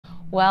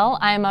Well,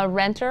 I'm a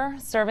renter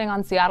serving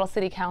on Seattle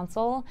City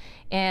Council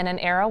in an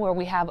era where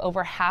we have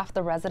over half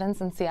the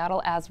residents in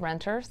Seattle as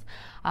renters.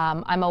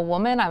 I'm a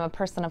woman, I'm a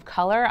person of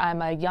color,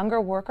 I'm a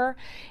younger worker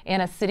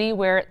in a city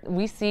where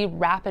we see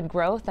rapid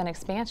growth and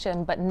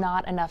expansion, but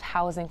not enough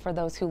housing for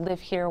those who live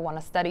here, want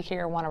to study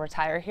here, want to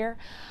retire here.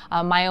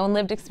 My own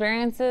lived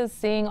experiences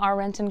seeing our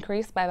rent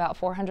increase by about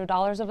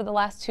 $400 over the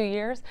last 2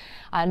 years,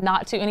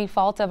 not to any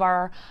fault of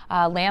our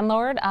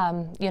landlord.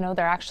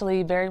 They're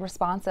actually very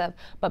responsive,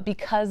 but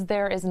because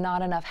there is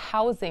not enough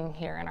housing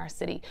here in our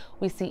city,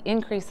 we see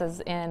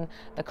increases in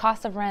the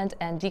cost of rent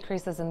and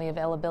decreases in the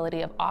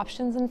availability of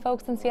options in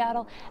folks in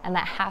Seattle, and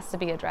that has to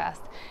be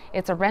addressed.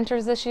 It's a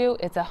renter's issue,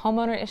 it's a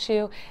homeowner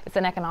issue, it's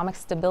an economic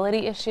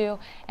stability issue,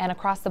 and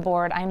across the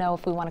board, I know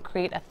if we want to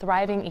create a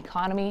thriving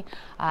economy,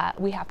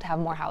 we have to have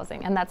more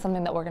housing, and that's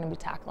something that we're going to be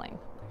tackling.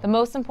 The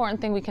most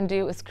important thing we can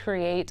do is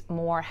create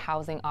more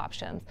housing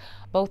options,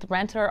 both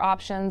renter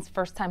options,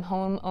 first-time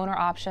home owner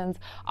options,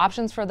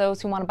 options for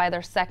those who want to buy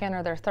their second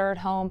or their third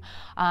home.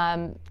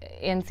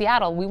 In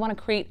Seattle, we want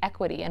to create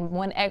equity, and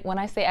when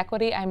I say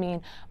equity, I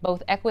mean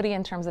both equity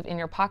in terms of in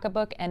your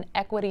pocketbook and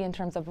equity in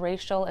terms of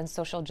racial and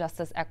social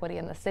justice equity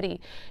in the city.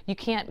 You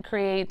can't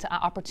create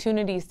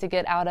opportunities to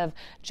get out of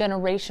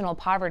generational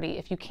poverty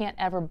if you can't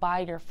ever buy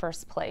your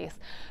first place.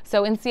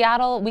 So in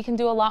Seattle, we can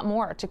do a lot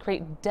more to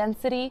create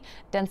density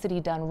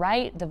done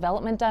right,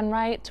 development done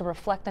right, to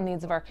reflect the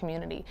needs of our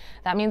community.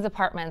 That means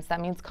apartments,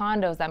 that means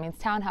condos, that means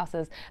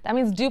townhouses, that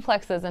means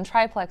duplexes and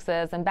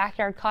triplexes and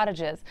backyard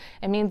cottages.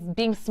 It means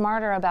being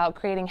smarter about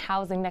creating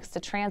housing next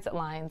to transit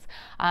lines.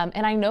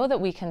 And I know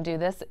that we can do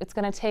this. It's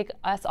going to take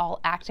us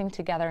all acting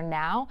together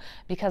now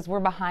because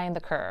we're behind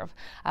the curve.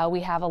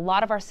 We have a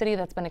lot of our city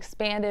that's been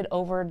expanded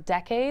over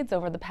decades,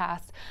 over the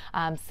past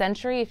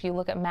century. If you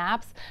look at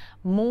maps,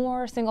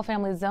 more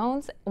single-family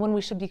zones when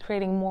we should be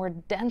creating more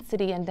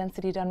density, and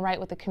density done right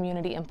with the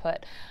community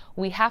input.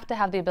 We have to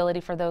have the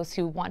ability for those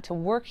who want to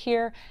work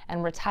here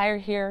and retire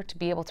here, to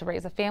be able to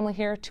raise a family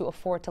here, to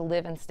afford to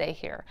live and stay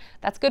here.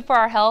 That's good for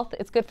our health.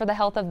 It's good for the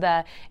health of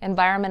the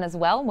environment as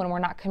well when we're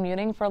not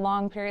commuting for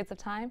long periods of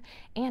time,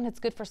 and it's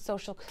good for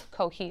social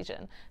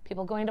cohesion.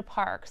 People going to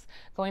parks,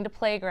 going to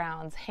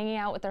playgrounds, hanging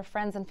out with their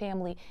friends and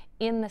family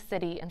in the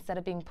city instead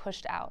of being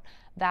pushed out.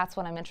 That's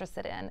what I'm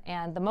interested in.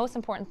 And the most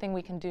important thing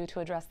we can do to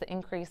address the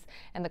increase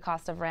in the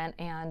cost of rent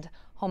and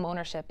home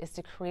ownership is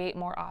to create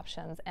more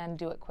options and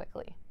do it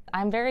quickly.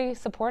 I'm very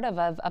supportive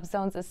of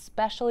upzones,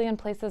 especially in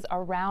places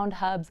around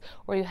hubs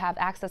where you have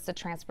access to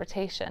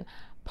transportation,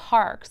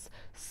 parks,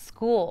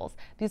 schools.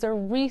 These are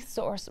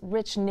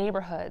resource-rich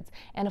neighborhoods,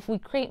 and if we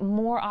create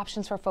more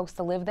options for folks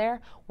to live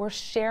there, we're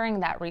sharing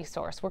that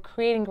resource. We're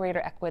creating greater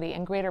equity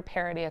and greater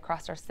parity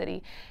across our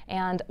city.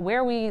 And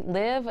where we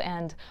live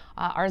and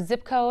our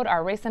zip code,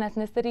 our race and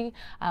ethnicity,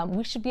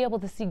 we should be able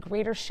to see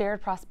greater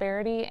shared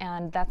prosperity,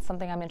 and that's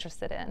something I'm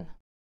interested in.